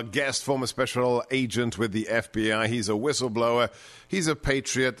with our guest, former special agent with the FBI. He's a whistleblower. He's a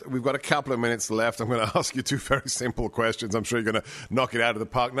patriot. We've got a couple of minutes left. I'm going to ask you two very simple questions. I'm sure you're going to knock it out of the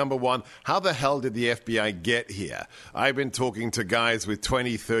park. Number one, how the hell did the FBI get here? I've been talking to guys with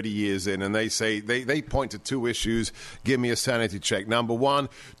 20, 30 years in, and they say they point to two issues. Give me a sanity check. Number one,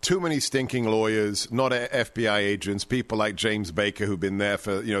 too many stinking lawyers, not FBI agents, people like James Baker, who've been there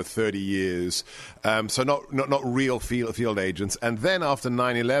for 30 years. So not real field agents. And then after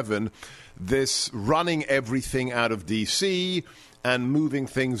 9/11, this running everything out of D.C. and moving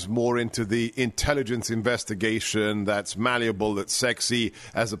things more into the intelligence investigation that's malleable, that's sexy,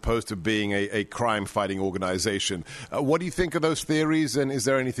 as opposed to being a crime-fighting organization. What do you think of those theories, and is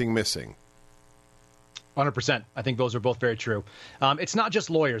there anything missing? 100%. I think those are both very true. It's not just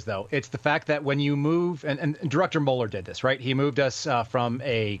lawyers, though. It's the fact that when you move, and Director Mueller did this, right? He moved us from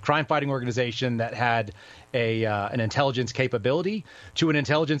a crime-fighting organization that had an intelligence capability to an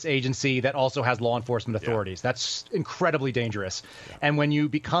intelligence agency that also has law enforcement authorities. Yeah. That's incredibly dangerous. Yeah. And when you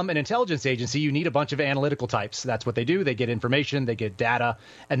become an intelligence agency, you need a bunch of analytical types. That's what they do. They get information, they get data,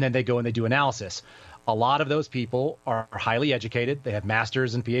 and then they go and they do analysis. A lot of those people are highly educated. They have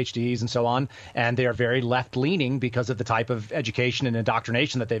masters and PhDs and so on, and they are very left-leaning because of the type of education and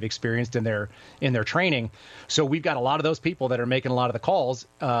indoctrination that they've experienced in their training. So we've got a lot of those people that are making a lot of the calls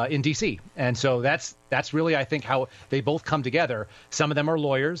in D.C. And so that's really, I think, how they both come together. Some of them are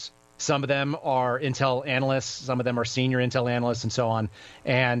lawyers. Some of them are intel analysts. Some of them are senior intel analysts and so on.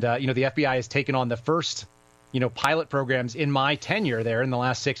 And, the FBI has taken on the first, pilot programs in my tenure there in the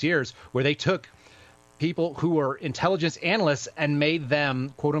last 6 years where they took people who were intelligence analysts and made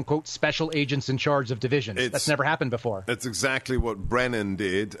them, quote unquote, special agents in charge of divisions. That's never happened before. That's exactly what Brennan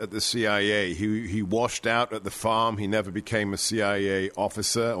did at the CIA. He washed out at the farm. He never became a CIA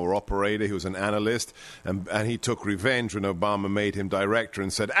officer or operator. He was an analyst. And he took revenge when Obama made him director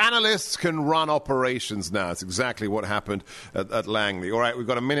and said, analysts can run operations now. It's exactly what happened at Langley. All right, we've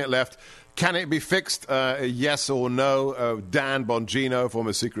got a minute left. Can it be fixed? Yes or no? Dan Bongino,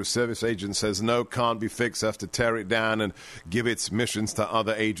 former Secret Service agent, says no, can't be fixed. Have to tear it down and give its missions to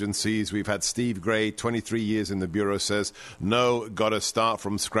other agencies. We've had Steve Gray, 23 years in the Bureau, says no, got to start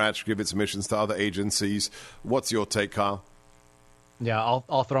from scratch, give its missions to other agencies. What's your take, Kyle? Yeah,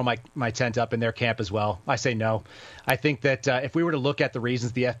 I'll throw my tent up in their camp as well. I say no. I think that if we were to look at the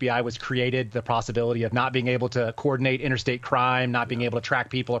reasons the FBI was created, the possibility of not being able to coordinate interstate crime, not being able to track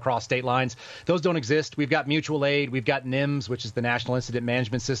people across state lines, those don't exist. We've got mutual aid. We've got NIMS, which is the National Incident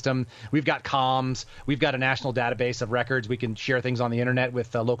Management System. We've got comms. We've got a national database of records. We can share things on the internet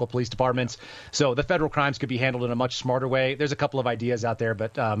with local police departments. So the federal crimes could be handled in a much smarter way. There's a couple of ideas out there,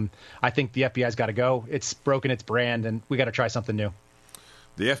 but I think the FBI's got to go. It's broken its brand, and we got to try something new.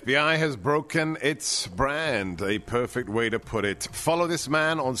 The FBI has broken its brand, a perfect way to put it. Follow this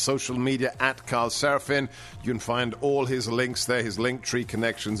man on social media at Kyle Seraphin. You can find all his links there, his Linktree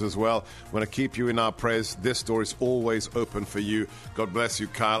connections as well. Want to keep you in our prayers. This door is always open for you. God bless you,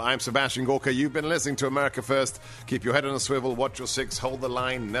 Kyle. I'm Sebastian Gorka. You've been listening to America First. Keep your head on a swivel, watch your six, hold the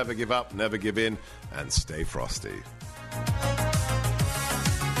line, never give up, never give in, and stay frosty.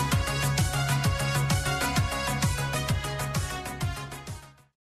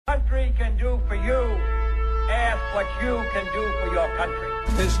 Country can do for you, ask what you can do for your country.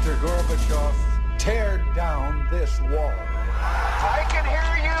 Mr. Gorbachev, tear down this wall. I can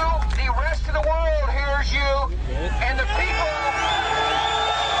hear you, the rest of the world hears you, and the people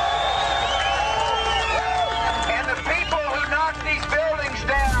who knock these buildings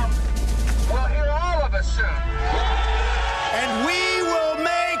down will hear all of us soon. And we will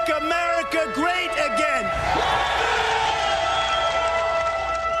make America great again.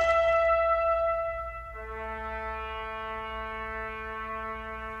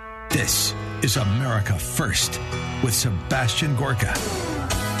 This is America First with Sebastian Gorka.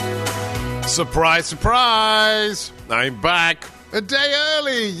 Surprise, surprise! I'm back a day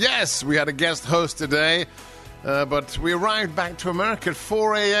early. Yes, we had a guest host today, but we arrived back to America at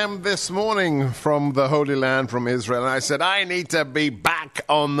 4 a.m. this morning from the Holy Land, from Israel. And I said, I need to be back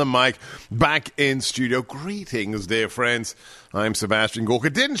on the mic, back in studio. Greetings, dear friends. I'm Sebastian Gorka.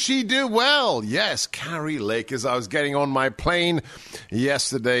 Didn't she do well? Yes, Carrie Lake. As I was getting on my plane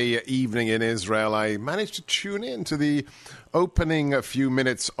yesterday evening in Israel, I managed to tune in to the opening few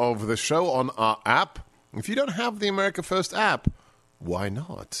minutes of the show on our app. If you don't have the America First app, why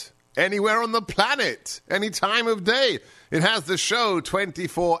not? Anywhere on the planet, any time of day. It has the show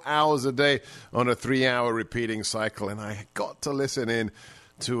 24 hours a day on a 3-hour repeating cycle, and I got to listen in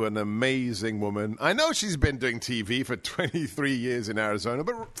to an amazing woman. I know she's been doing TV for 23 years in Arizona,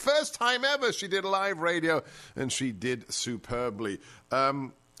 but first time ever she did live radio, and she did superbly.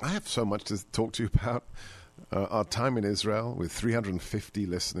 I have so much to talk to you about. Our time in Israel with 350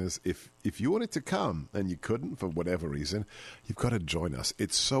 listeners. If you wanted to come and you couldn't for whatever reason, you've got to join us.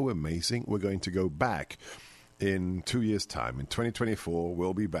 It's so amazing. We're going to go back in 2 years' time. In 2024,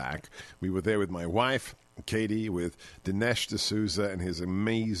 we'll be back. We were there with my wife Katie, with Dinesh D'Souza and his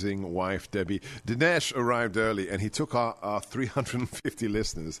amazing wife, Debbie. Dinesh arrived early, and he took our 350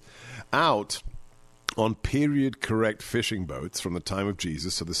 listeners out on period-correct fishing boats from the time of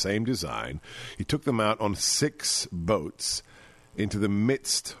Jesus, so the same design. He took them out on 6 boats into the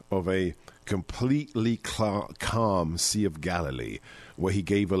midst of a completely calm Sea of Galilee, where he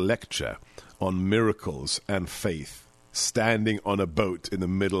gave a lecture on miracles and faith, standing on a boat in the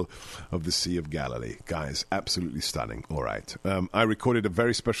middle of the Sea of Galilee. Guys, absolutely stunning. All right. I recorded a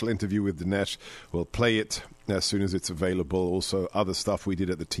very special interview with Dinesh. We'll play it as soon as it's available. Also, other stuff we did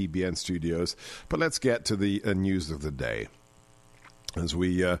at the TBN studios. But let's get to the news of the day. As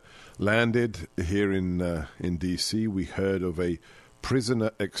we landed here in D.C., we heard of a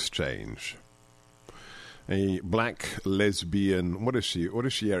prisoner exchange. A black lesbian, what is she,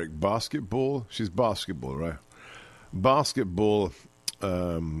 Eric? Basketball? She's basketball, right? Basketball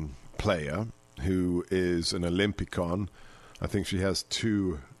player who is an Olympicon. I think she has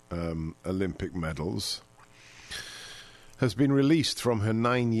 2 Olympic medals. Has been released from her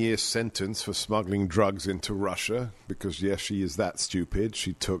 9-year sentence for smuggling drugs into Russia because, yes, she is that stupid.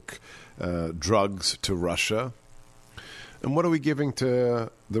 She took drugs to Russia. And what are we giving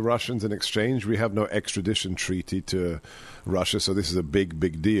to the Russians in exchange? We have no extradition treaty to Russia, so this is a big,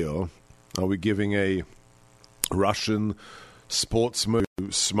 big deal. Are we giving a Russian sportsman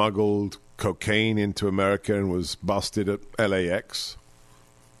who smuggled cocaine into America and was busted at LAX?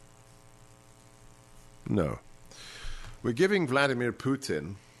 No. We're giving Vladimir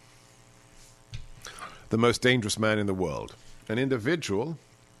Putin, the most dangerous man in the world, an individual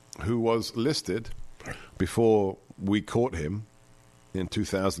who was listed before we caught him in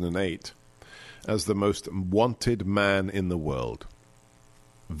 2008 as the most wanted man in the world,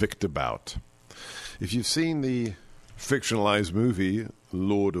 Victor Bout. If you've seen the fictionalized movie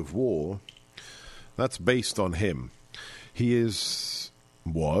Lord of War, that's based on him. He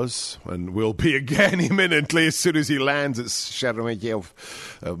was, and will be again imminently as soon as he lands at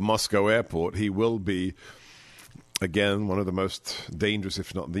Sheremetyevo Moscow airport. He will be, again, one of the most dangerous,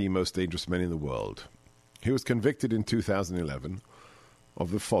 if not the most dangerous men in the world. He was convicted in 2011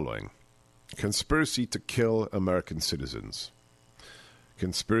 of the following: conspiracy to kill American citizens,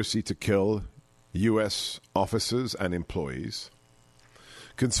 conspiracy to kill U.S. officers and employees,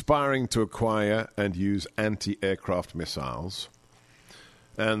 conspiring to acquire and use anti-aircraft missiles,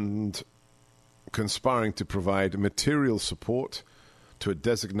 and conspiring to provide material support to a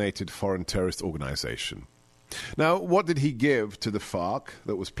designated foreign terrorist organization. Now, what did he give to the FARC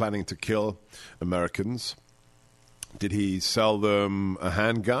that was planning to kill Americans? Did he sell them a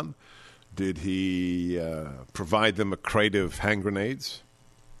handgun? Did he provide them a crate of hand grenades?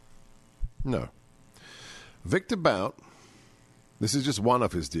 No. Victor Bout, this is just one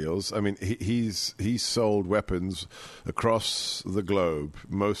of his deals. I mean, he's sold weapons across the globe,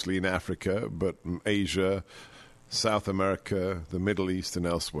 mostly in Africa, but in Asia, South America, the Middle East, and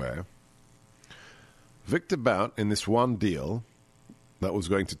elsewhere. Victor Bout, in this one deal that was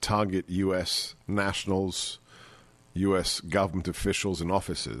going to target U.S. nationals, U.S. government officials and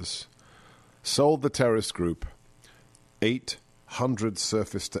officers, sold the terrorist group 800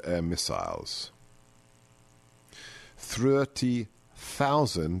 surface-to-air missiles,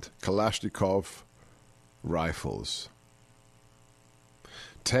 30,000 Kalashnikov rifles,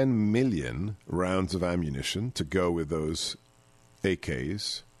 10 million rounds of ammunition to go with those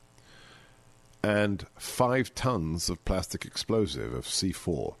AKs, and 5 tons of plastic explosive of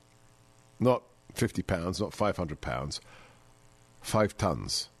C4. Not 50 pounds, not 500 pounds, 5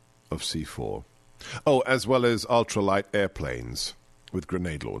 tons of C4. Oh, as well as ultralight airplanes with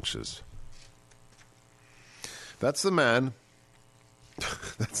grenade launchers. That's the man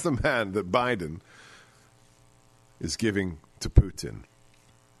that Biden is giving to Putin.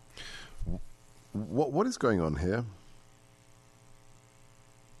 What is going on here?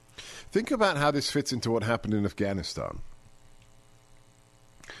 Think about how this fits into what happened in Afghanistan.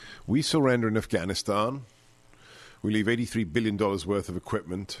 We surrender in Afghanistan. We leave $83 billion worth of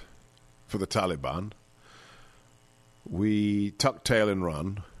equipment for the Taliban. We tuck tail and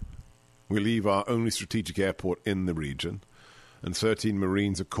run. We leave our only strategic airport in the region. And 13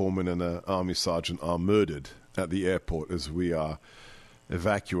 Marines, a corpsman, and an army sergeant are murdered at the airport as we are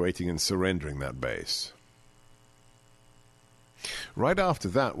evacuating and surrendering that base. Right after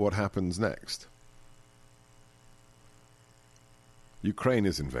that, what happens next? Ukraine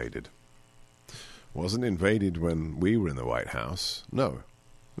is invaded. Wasn't invaded when we were in the White House. No,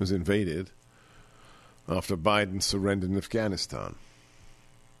 it was invaded after Biden surrendered in Afghanistan.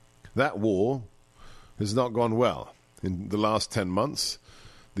 That war has not gone well. In the last 10 months,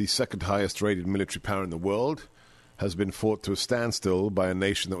 the second highest rated military power in the world, has been fought to a standstill by a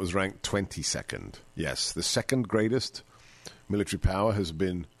nation that was ranked 22nd. Yes, the second greatest military power has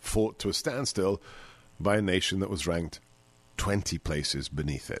been fought to a standstill by a nation that was ranked 20 places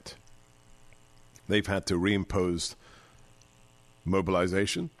beneath it. They've had to reimpose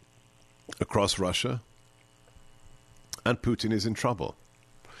mobilization across Russia, and Putin is in trouble.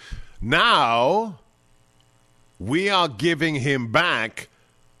 Now, we are giving him back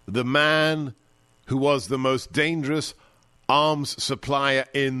the man who was the most dangerous arms supplier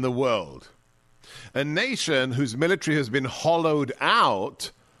in the world. A nation whose military has been hollowed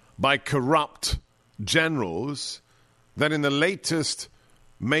out by corrupt generals, that in the latest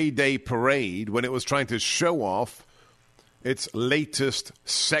May Day parade, when it was trying to show off its latest,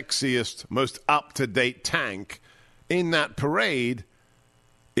 sexiest, most up-to-date tank, in that parade,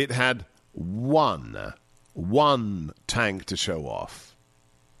 it had one tank to show off.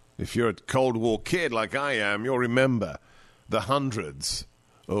 If you're a Cold War kid like I am, you'll remember the hundreds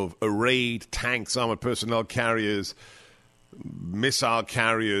of arrayed tanks, armored personnel carriers, missile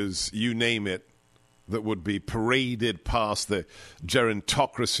carriers, you name it, that would be paraded past the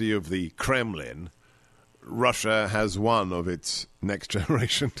gerontocracy of the Kremlin. Russia has one of its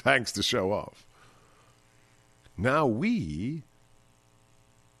next-generation tanks to show off. Now we,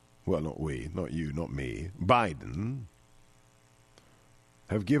 well, not we, not you, not me, Biden,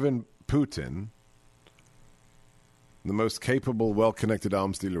 have given Putin the most capable, well-connected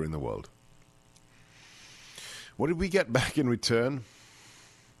arms dealer in the world. What did we get back in return?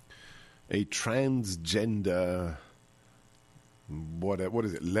 A transgender, what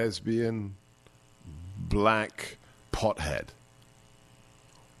is it, lesbian, black pothead.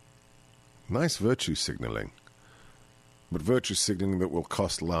 Nice virtue signaling, but virtue signaling that will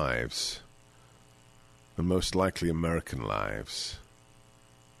cost lives, and most likely American lives.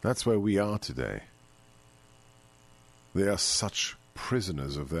 That's where we are today. They are such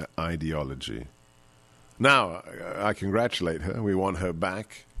prisoners of their ideology. Now, I congratulate her. We want her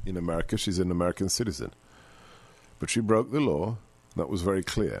back in America. She's an American citizen. But she broke the law. That was very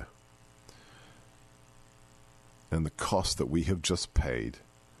clear. And the cost that we have just paid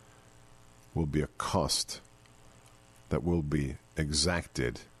will be a cost that will be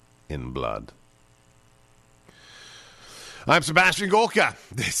exacted in blood. I'm Sebastian Gorka.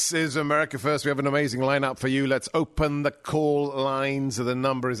 This is America First. We have an amazing lineup for you. Let's open the call lines. The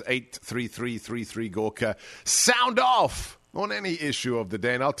number is 833-33-Gorka. Sound off on any issue of the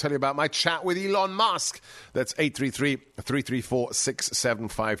day, and I'll tell you about my chat with Elon Musk. That's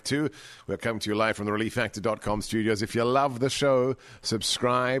 833-334-6752. We're coming to you live from the ReliefFactor.com studios. If you love the show,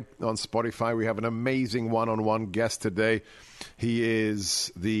 subscribe on Spotify. We have an amazing one-on-one guest today. He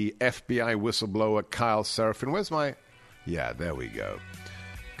is the FBI whistleblower, Kyle Seraphin. Where's my... Yeah, there we go.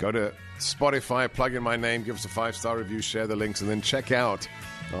 Go to Spotify, plug in my name, give us a 5-star review, share the links, and then check out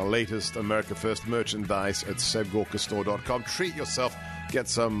our latest America First merchandise at sebgorkastore.com. Treat yourself. Get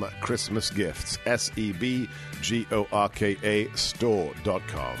some Christmas gifts. SEBGORKA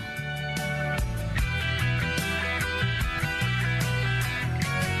store.com.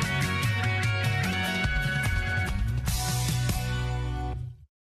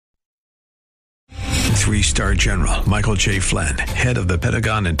 Three-star General Michael J. Flynn, head of the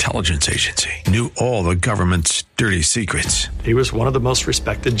Pentagon Intelligence Agency, knew all the government's dirty secrets. He was one of the most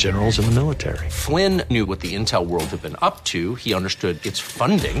respected generals in the military. Flynn knew what the intel world had been up to. He understood its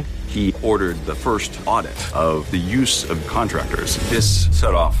funding. He ordered the first audit of the use of contractors. This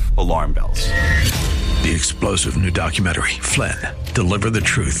set off alarm bells. The explosive new documentary, Flynn, Deliver the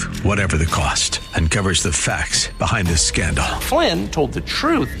Truth, Whatever the Cost, uncovers the facts behind this scandal. Flynn told the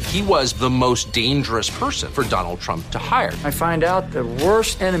truth. He was the most dangerous person for Donald Trump to hire. I find out the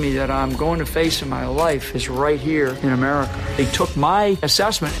worst enemy that I'm going to face in my life is right here in America. They took my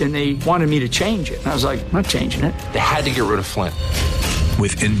assessment and they wanted me to change it. And I was like, I'm not changing it. They had to get rid of Flynn.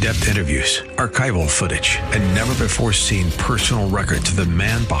 With in-depth interviews, archival footage, and never-before-seen personal records of the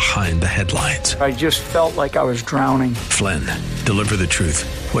man behind the headlines. I just felt like I was drowning. Flynn, Deliver the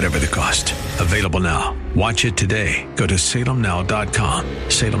Truth, Whatever the Cost. Available now. Watch it today. Go to salemnow.com.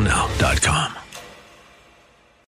 salemnow.com.